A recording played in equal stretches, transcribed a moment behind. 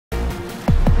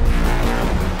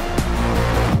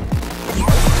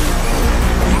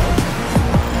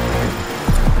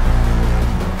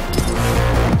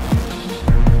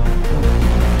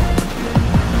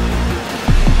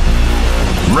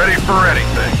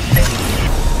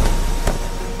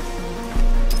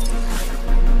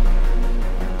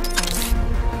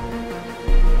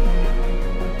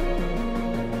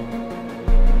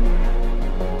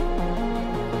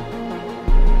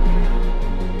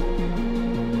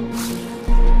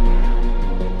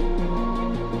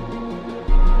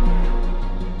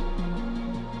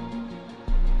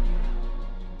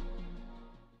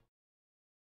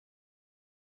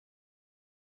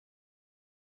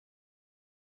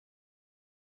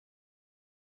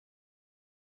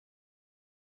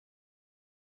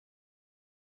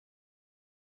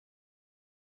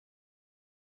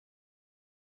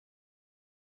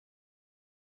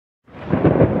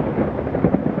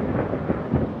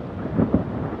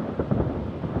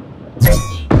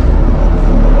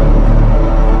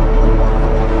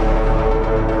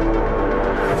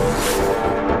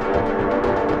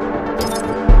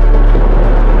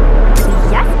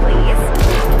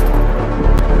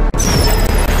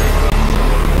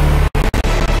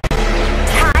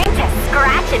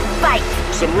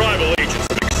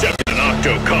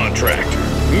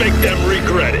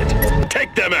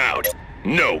them out!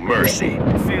 No mercy.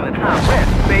 Feeling hot red,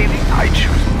 baby. I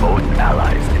choose both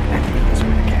allies and enemies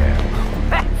with care.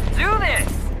 Let's do this!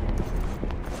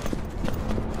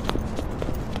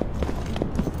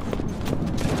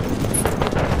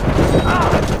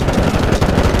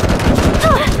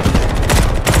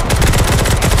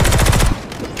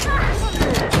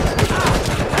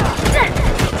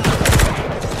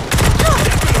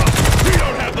 We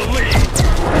don't have the lead!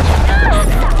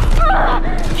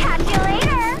 Catch you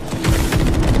later!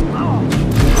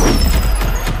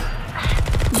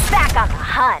 Back on the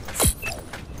hunt!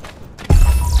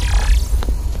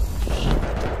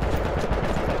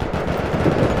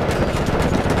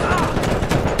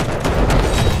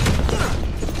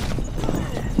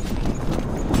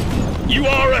 You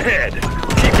are ahead!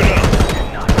 Keep it up!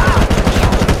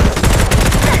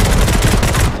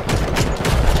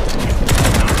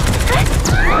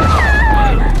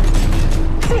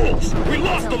 Fools! We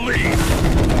lost the lead!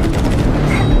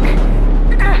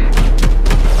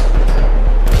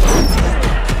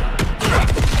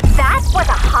 That was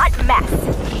a hot mess.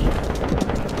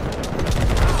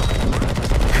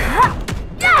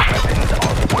 Weapons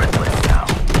are worthless now.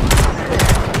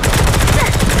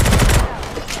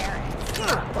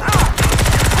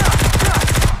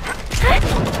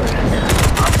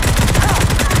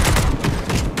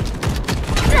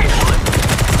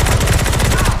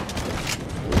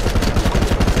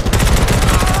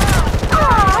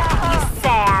 Aw, you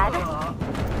sad.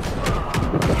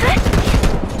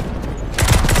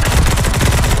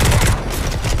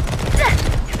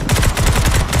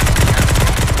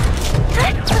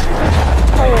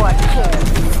 Poor kid.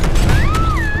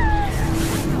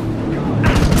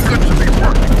 Good to be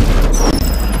working.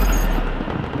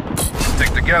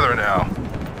 Stick together now.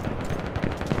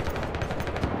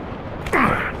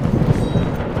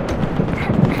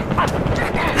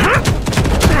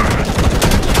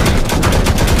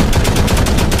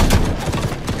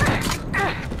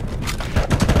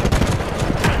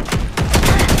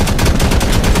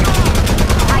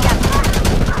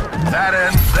 That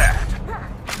ends that.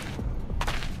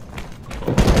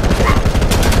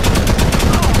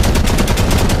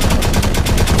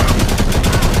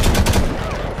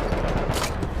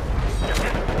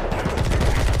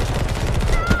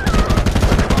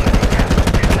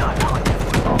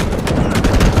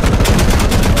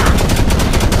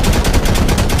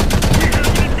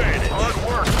 Hard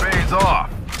work pays off.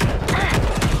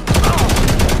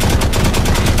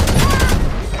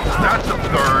 That's a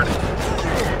third.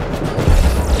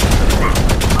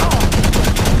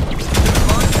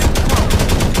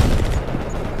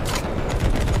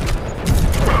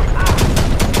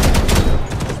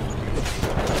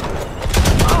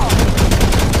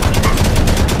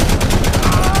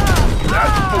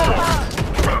 That's four.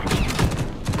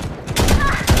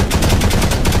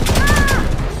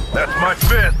 That's my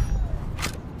fifth.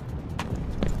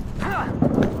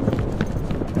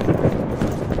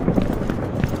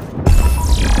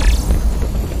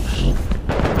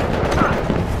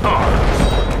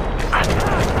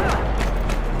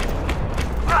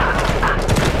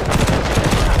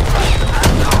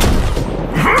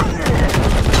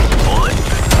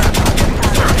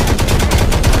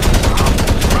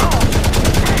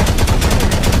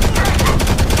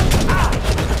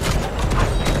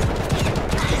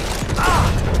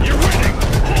 You're winning!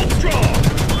 Hold strong!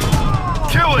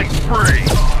 Killing spree.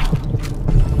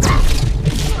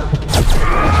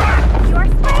 Your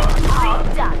spree? I'm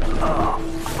done.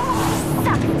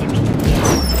 Sucks to be you.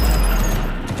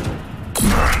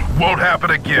 Won't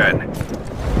happen again.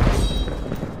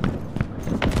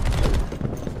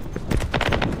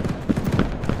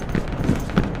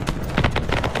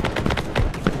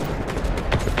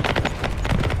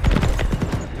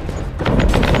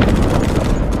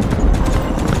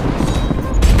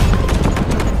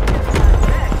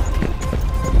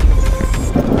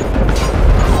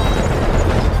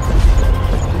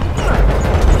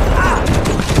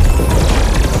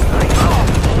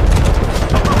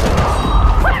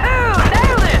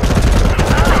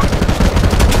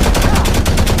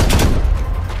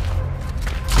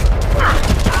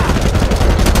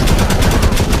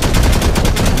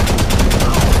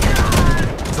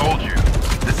 Told you,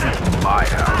 this is my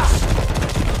house.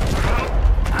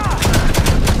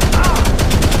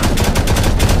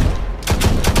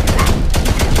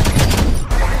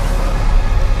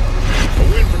 A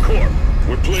win for Corp.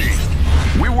 We're pleased.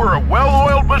 We were a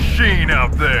well-oiled machine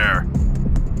out there.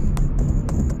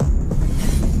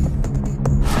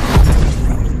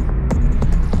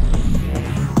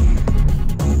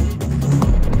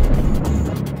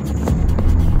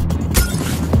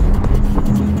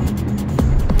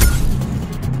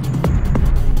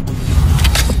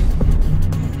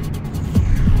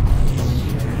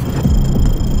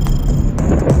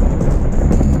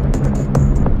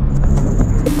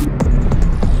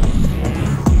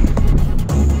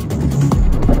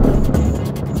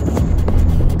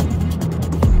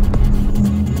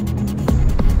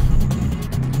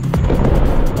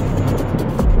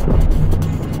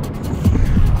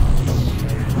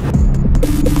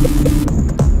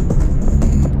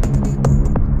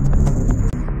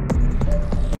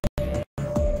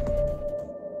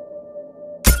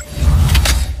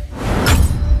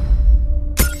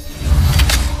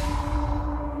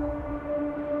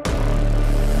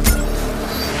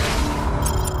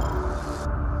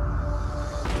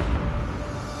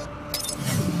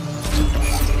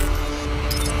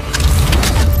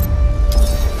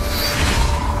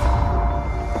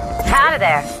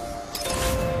 there.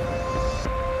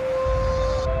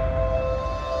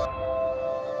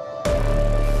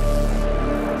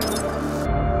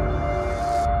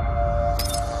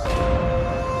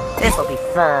 This'll be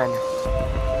fun.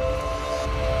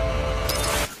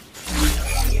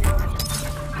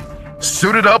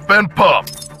 Suit it up and pump.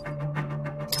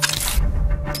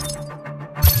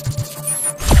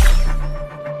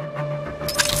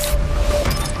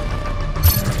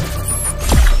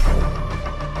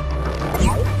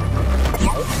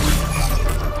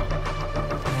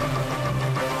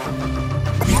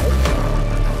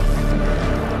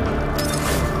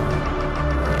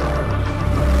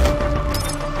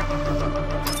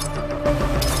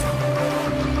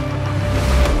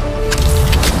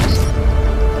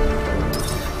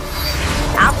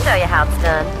 Show you how it's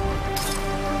done.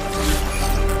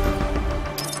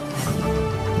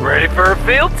 Ready for a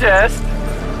field test?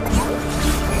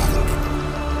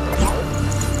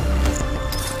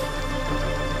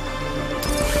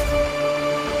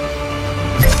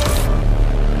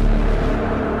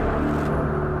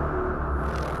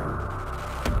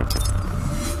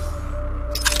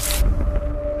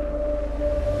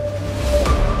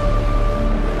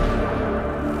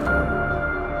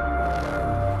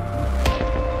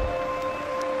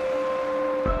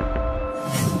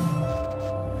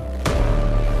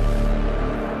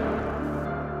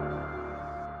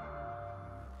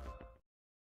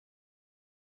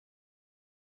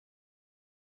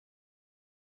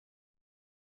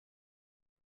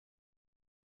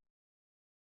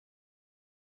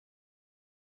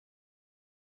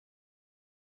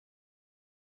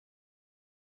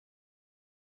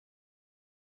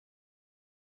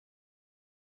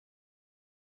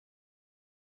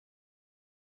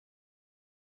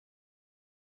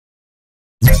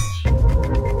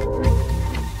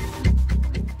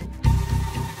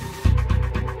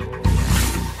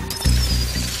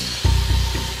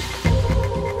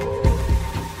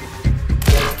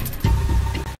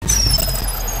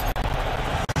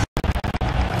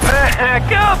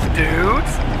 Back up,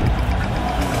 dudes!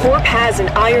 Corp has an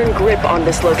iron grip on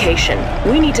this location.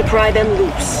 We need to pry them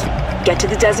loose. Get to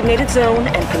the designated zone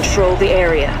and control the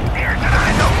area. Here's an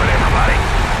eye open, everybody.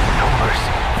 No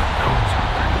mercy.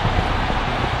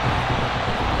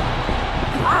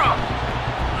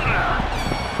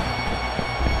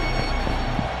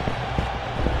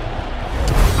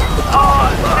 Oh,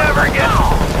 never get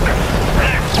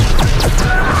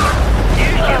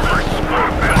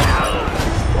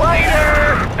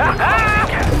Later!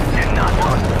 Did not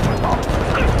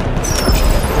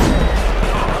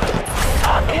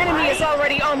Enemy is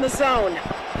already on the zone.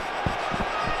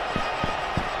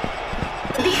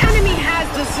 The enemy has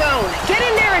the zone. Get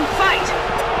in there and fight.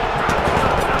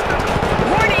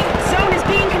 Warning, zone is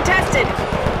being contested.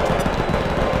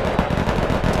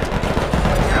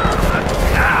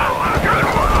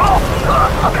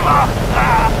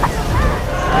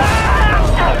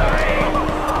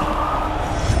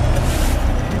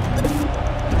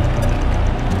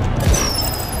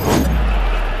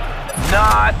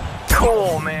 Not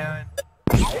cool, man.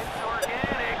 It's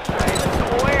organic, I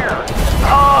swear.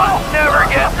 Oh, never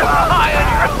get to high on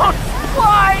your own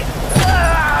fly!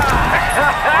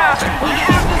 We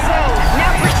have the zone.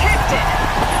 Now protect it.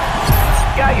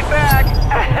 Got you back.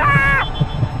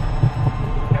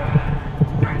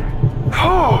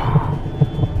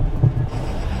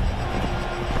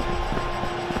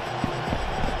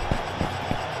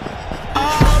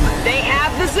 They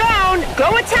have the zone.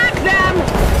 Go attack them.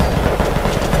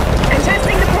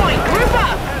 Contesting the point. Group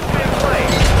up.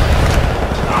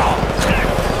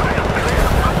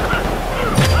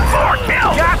 Four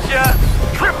kill. Gotcha.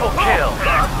 Triple kill.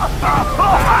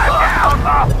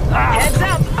 Heads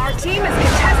up. Our team is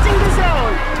contesting the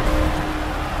zone.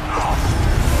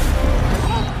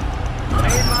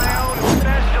 Made my own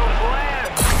special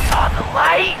blend. Saw the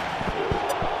light.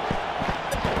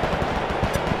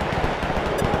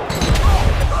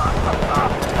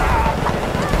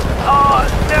 Oh,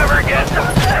 never get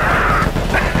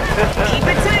Keep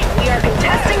it tight. We are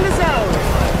contesting the zone.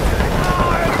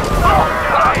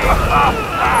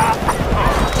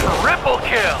 Triple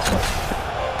kill.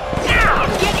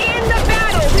 Get in the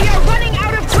battle. We are running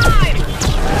out of time.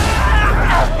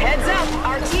 Heads up.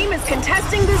 Our team is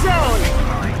contesting the zone.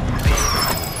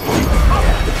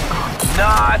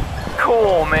 Not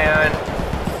cool, man.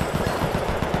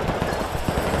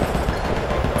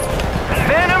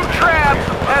 Venom trap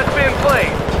has been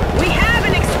placed. We have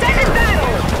an extended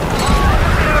battle.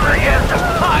 Never get to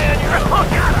high on your own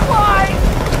fly.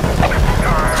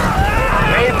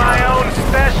 Made my own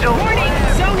special. Warning,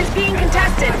 zone is being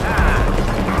contested.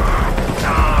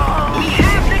 We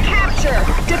have the capture.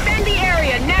 Defend the area.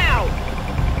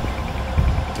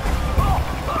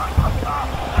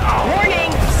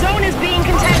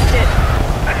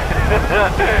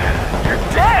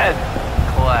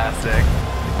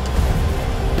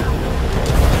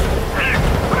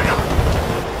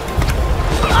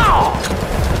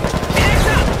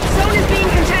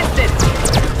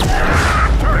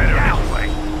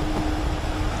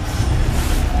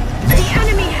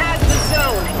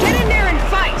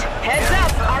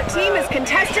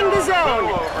 contesting the zone.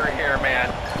 Over here, man.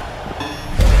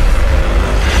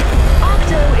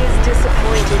 Octo is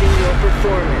disappointed in your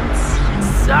performance.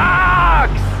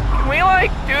 Sucks! Can we,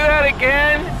 like, do that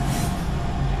again?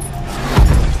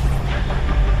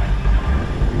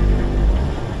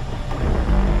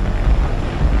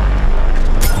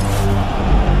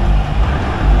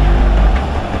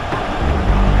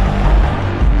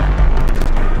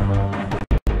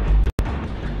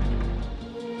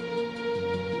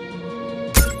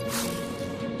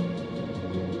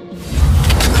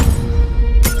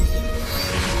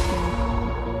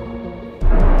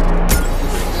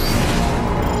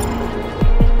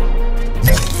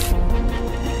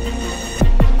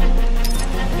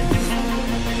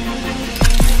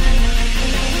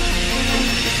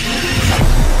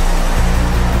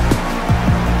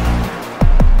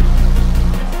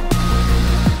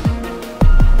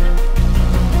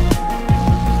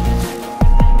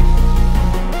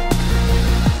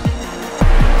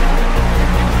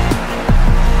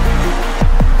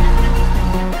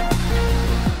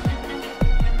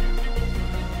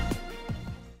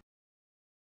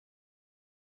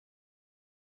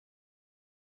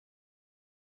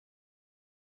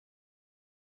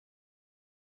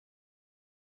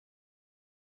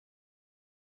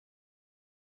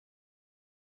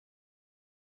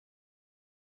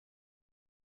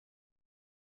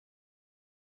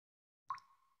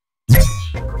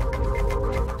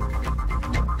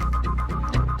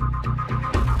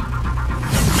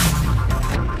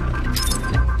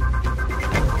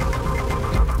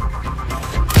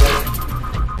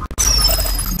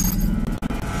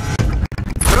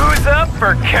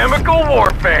 For chemical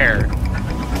warfare.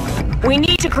 We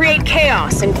need to create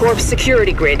chaos in Corp's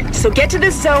security grid, so get to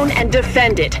this zone and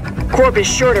defend it. Corp is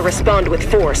sure to respond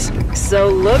with force, so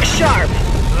look sharp.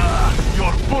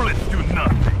 Your bullets do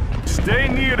nothing. Stay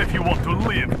near if you want to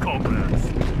live, comrades.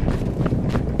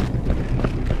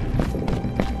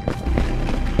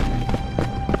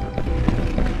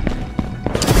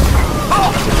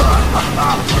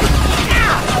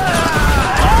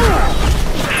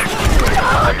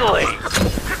 Ugly.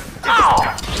 Oh!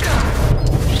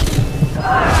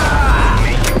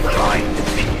 Make you find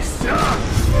peace.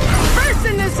 First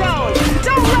in the zone!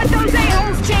 Don't let those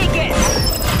a-holes take it!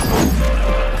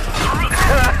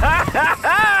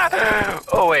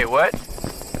 Oh, wait, what?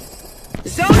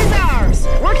 Zone is ours!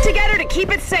 Work together to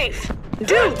keep it safe.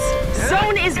 Dudes,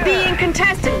 zone is being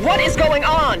contested. What is going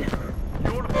on?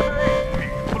 Your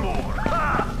faith, floor.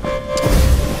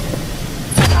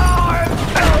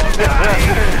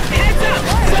 Heads up!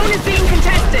 Zone is being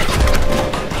contested.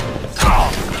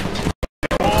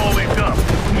 All is up.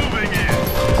 Moving in.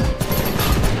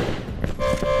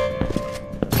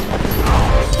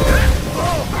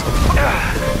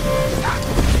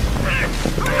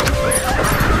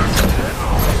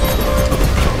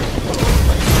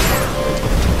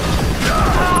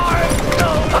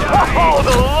 Oh,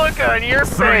 the look on your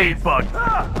Sorry, face. bug.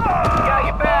 Got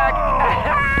you back.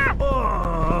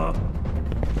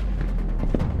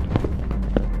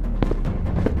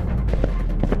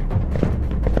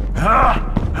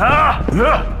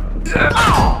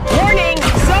 Warning!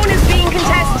 Zone is being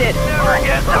contested. Never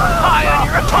get high on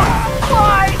your own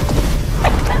flight.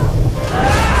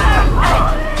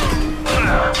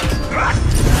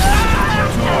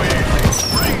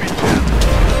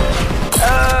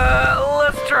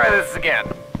 Let's try this again.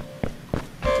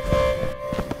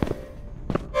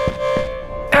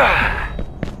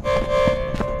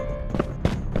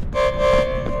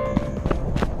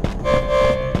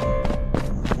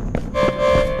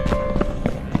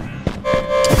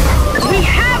 We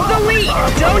have the lead!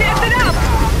 Don't F it up!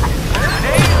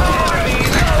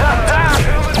 Enemies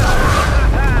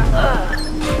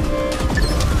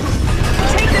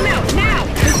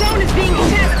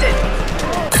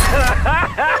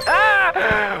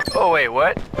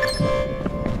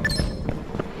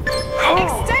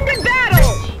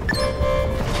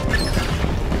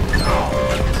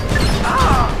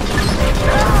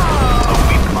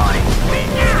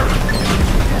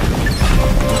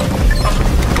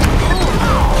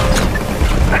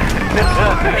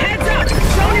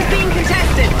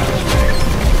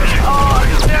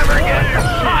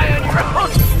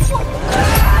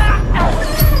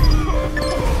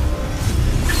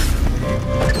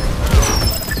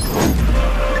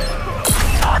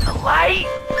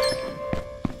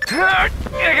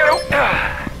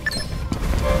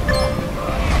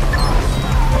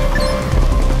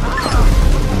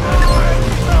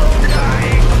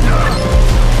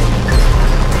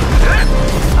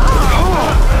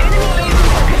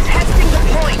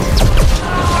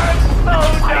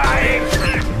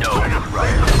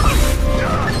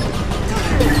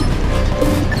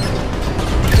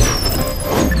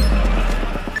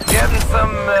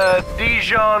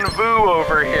deja vu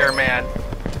over here, man.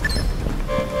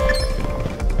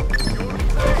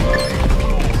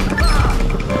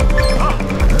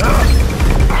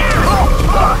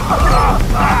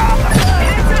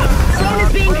 Zone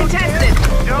is being contested.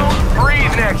 Don't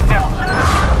breathe next time.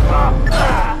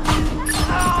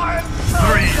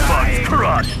 3 bucks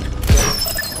crushed.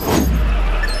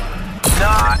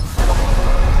 Not.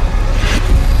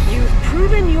 You've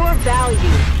proven your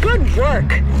value. Good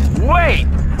work. Wait!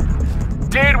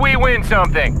 Did we win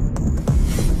something?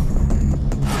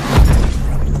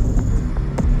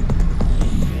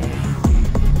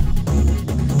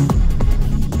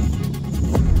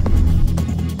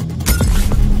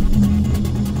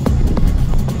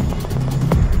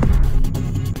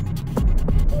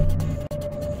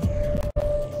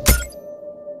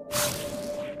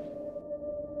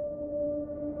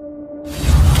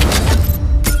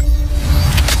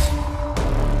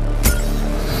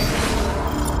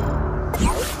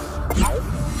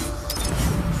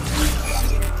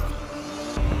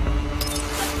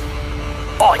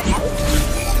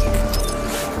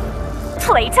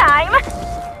 Playtime!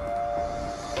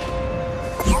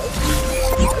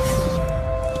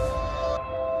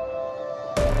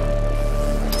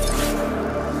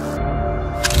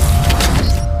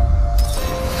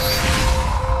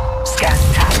 Scan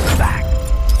tab back.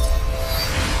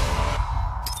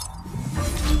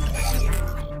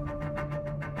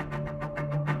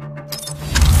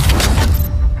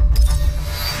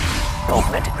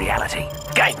 Augmented reality.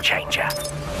 Game changer.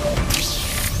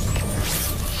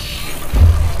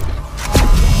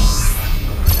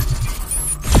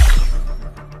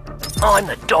 I'm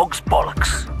the dog's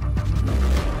bollocks.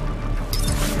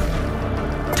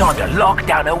 Time to lock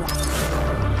down all...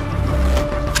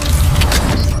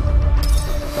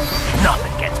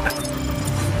 Nothing gets me.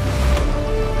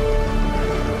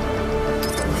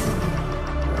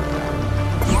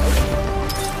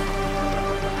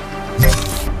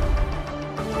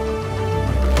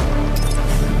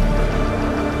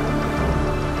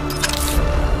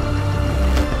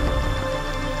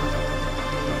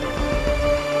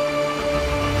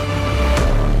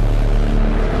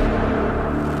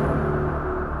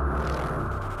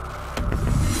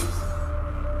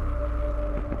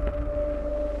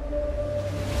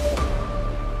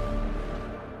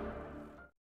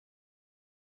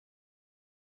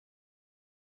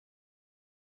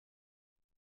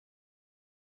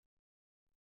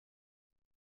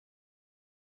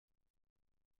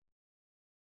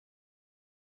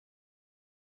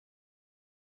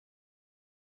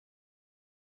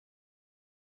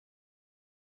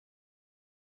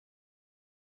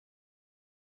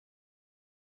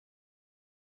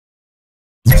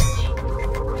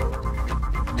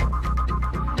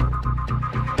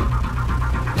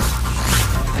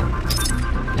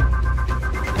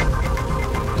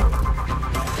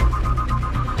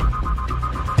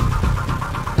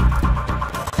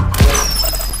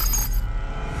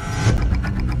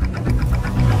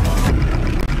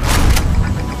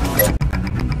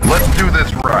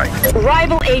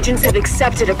 Rival agents have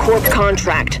accepted a Corp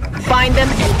contract. Find them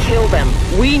and kill them.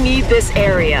 We need this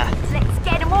area. Let's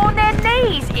get them on their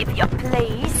knees, if you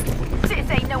please. This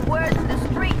ain't no worse than the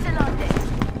streets of London.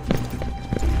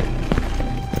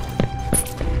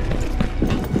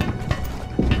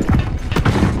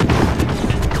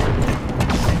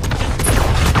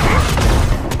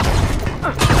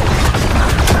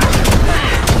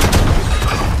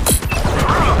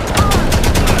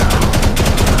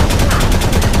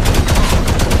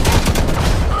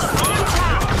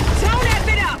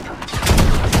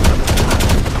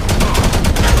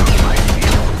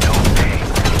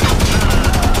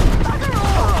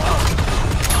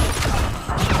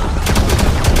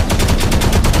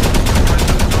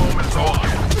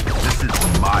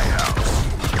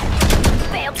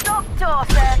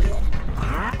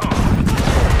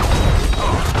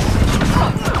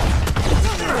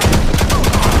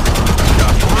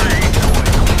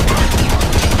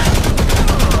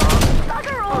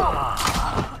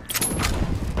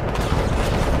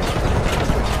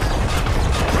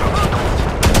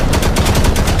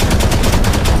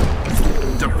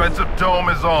 Defensive dome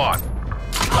is on.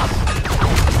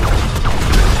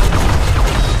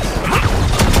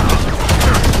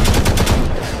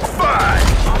 Five.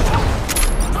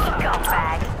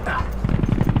 Scumbag.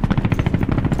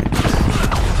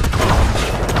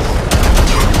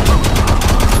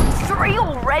 Three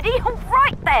already? All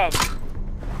right then.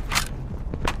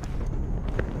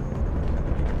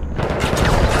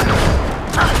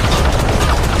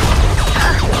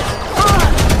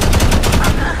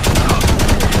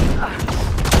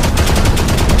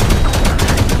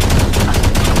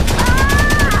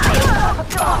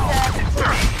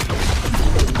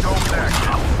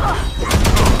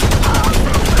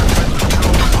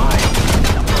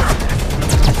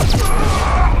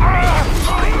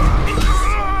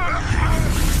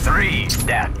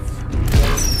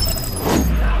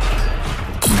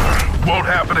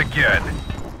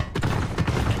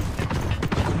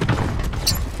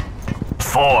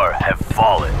 4 have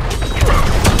fallen.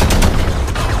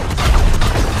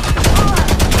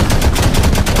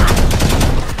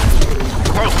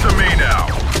 Close to me now.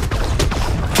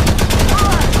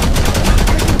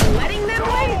 Letting them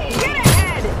win? Get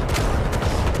ahead!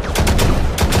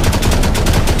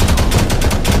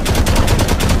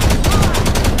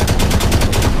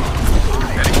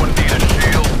 Anyone need a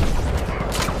shield?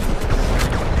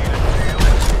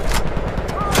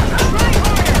 Try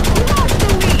harder! You lost the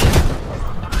lead!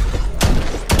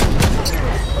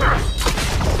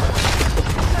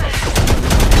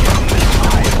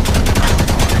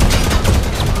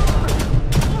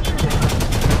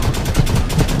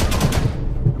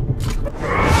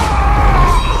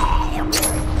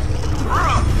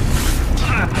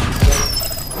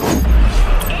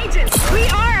 Agents, we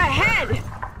are ahead!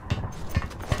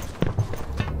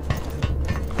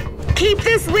 Keep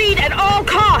this lead at all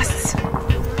costs!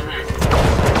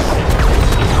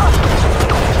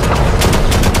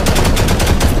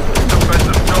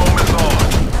 Defensive dome is on.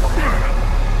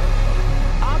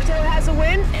 Octo has a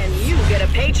win, and you get a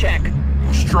paycheck.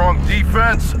 Strong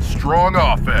defense, strong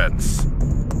offense.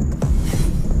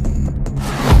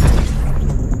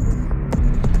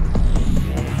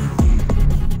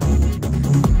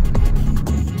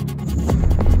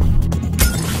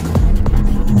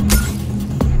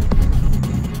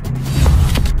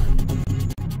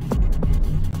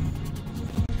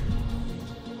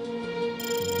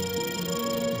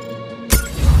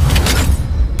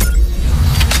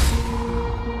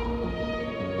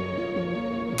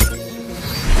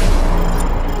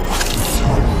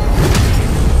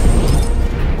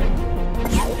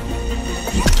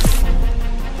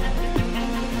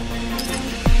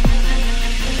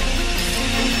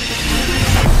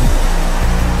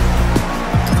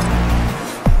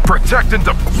 Protect and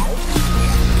defend.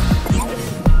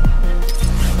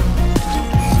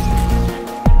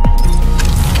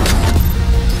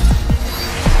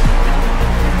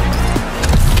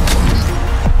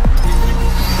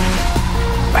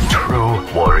 A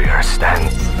true warrior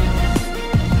stands.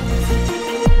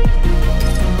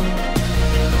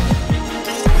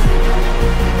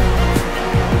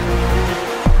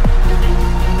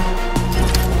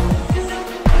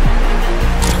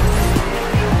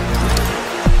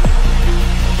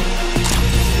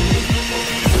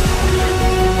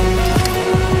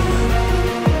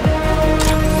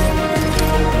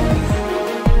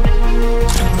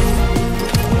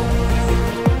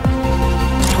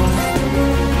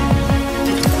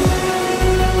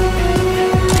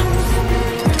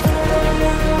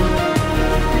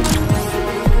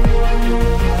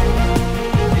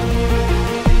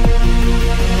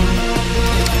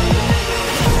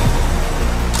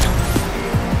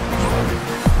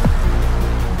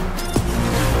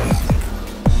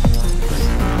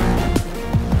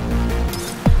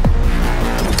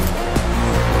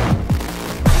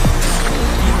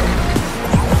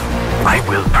 I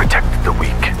will protect the weak.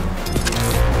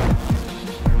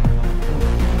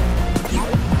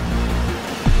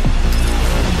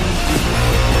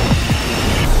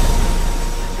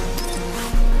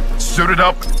 Suited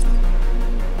up.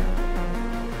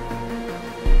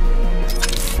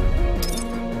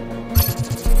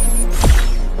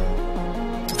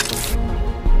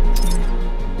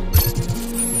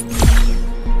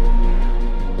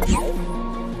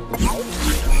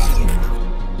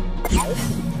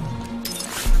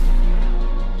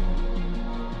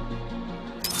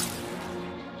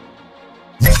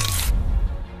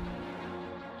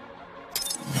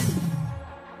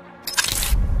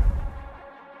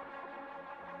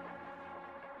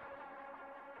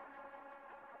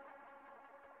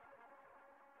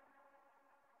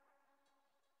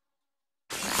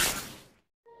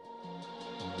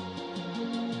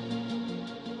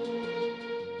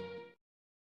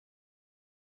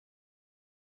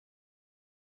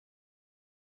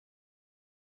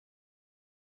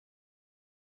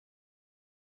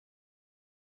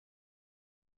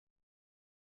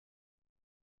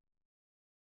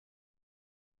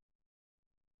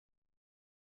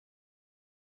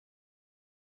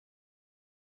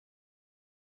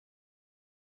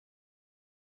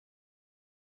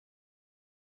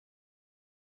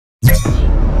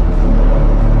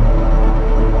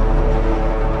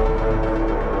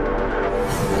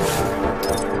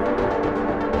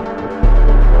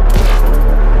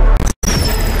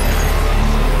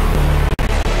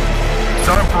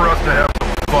 Time for us to have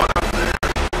some fun out there.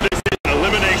 This is an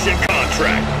elimination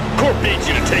contract. Corp needs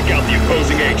you to take out the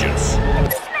opposing agents.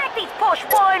 Smack these posh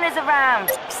foreigners around.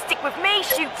 Stick with me,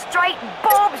 shoot straight, and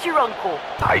Bob's your uncle.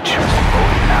 I choose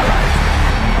both allies.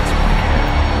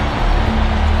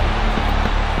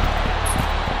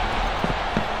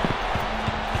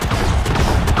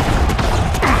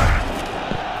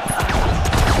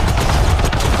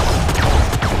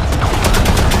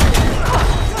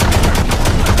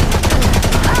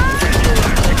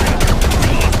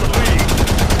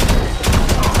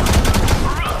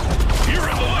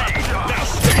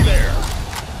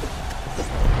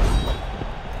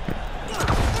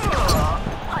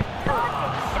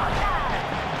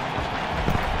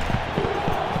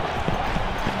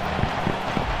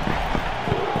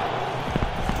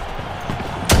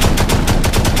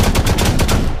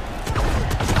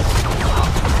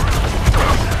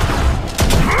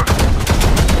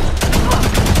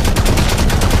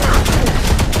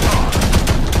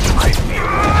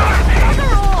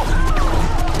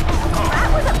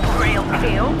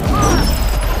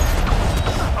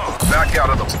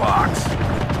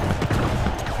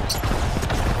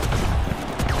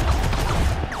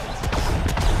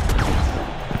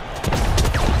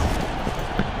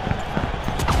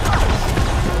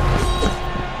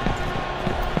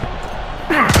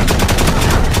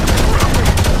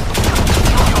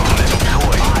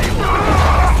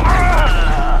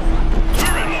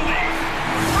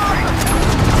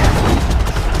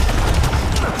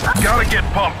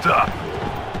 pumped up.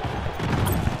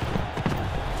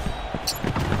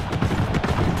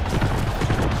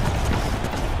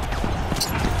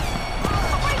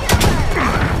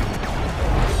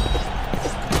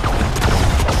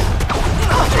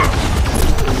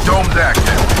 Dome's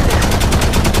active.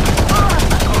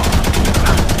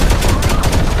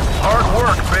 Hard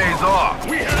work pays off.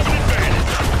 We have an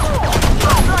advantage.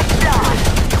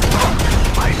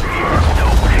 I fear no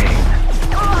pain.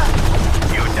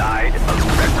 You died of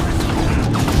reckless.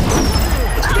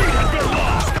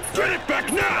 Get it back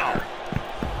now!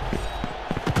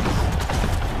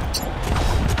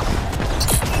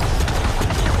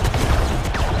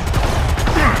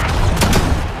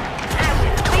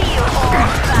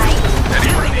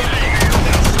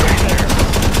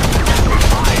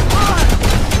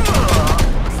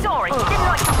 Sorry, didn't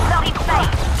like your bloody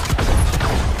face.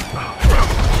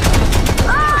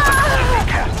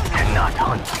 Cats cannot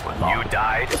hunt you alone. You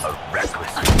died of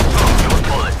reckless. Your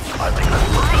bullets are like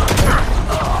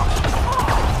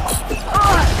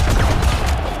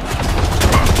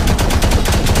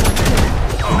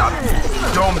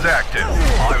Dome's active.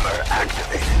 armor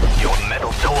activated. Your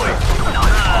metal toys do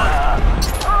not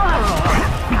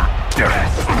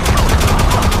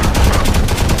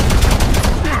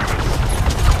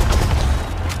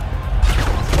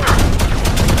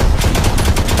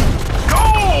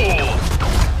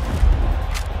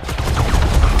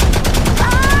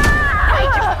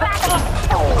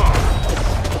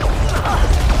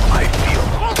I feel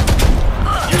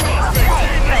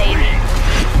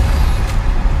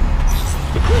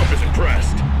The Corp is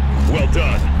impressed. Well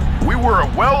done. We were a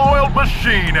well-oiled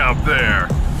machine out there.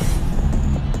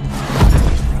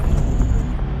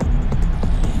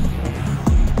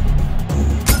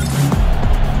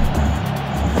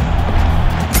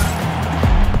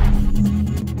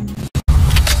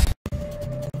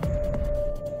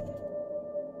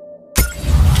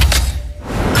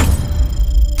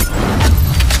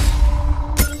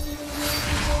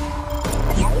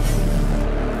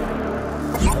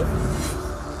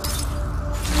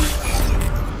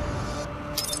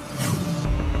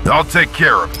 I'll take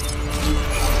care of it.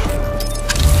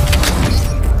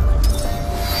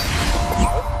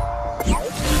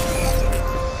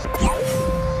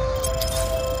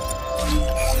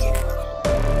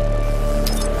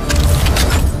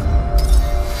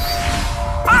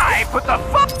 I put the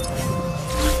fuck.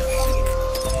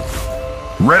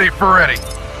 Ready for any.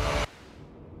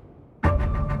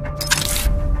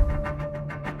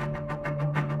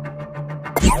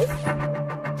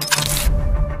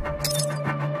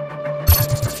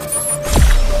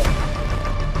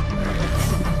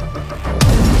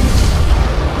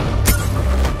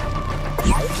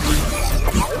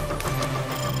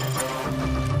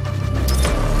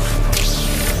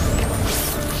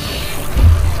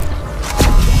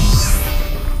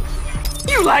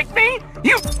 You like me?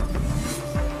 You.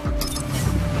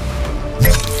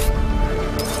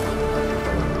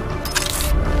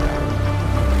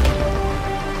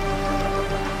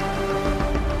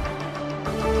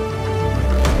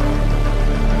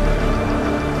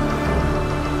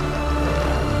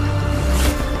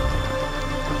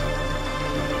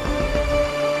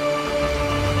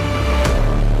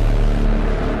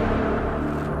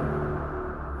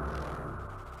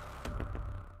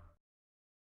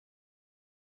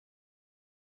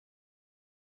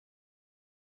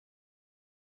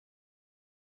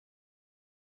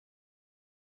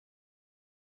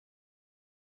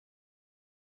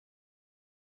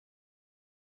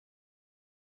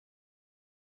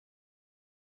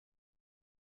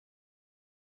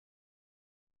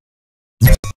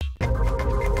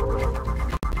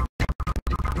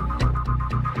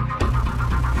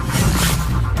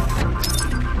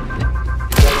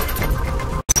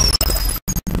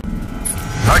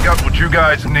 I got what you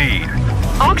guys need.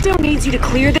 Octo needs you to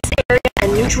clear this area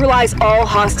and neutralize all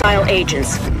hostile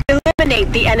agents.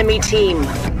 Eliminate the enemy team.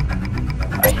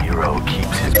 A hero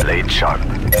keeps his blade sharp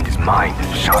and his mind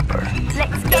sharper.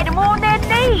 Let's get them on their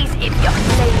knees, if you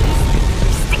please.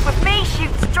 Stick with me,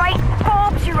 shoot straight,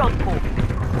 Bob's your uncle.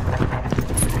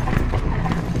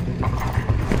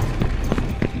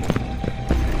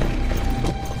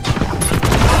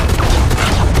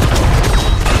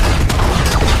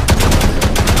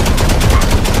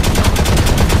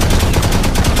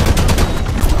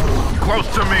 Close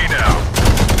to me now.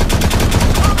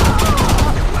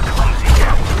 A clumsy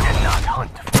cat cannot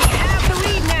hunt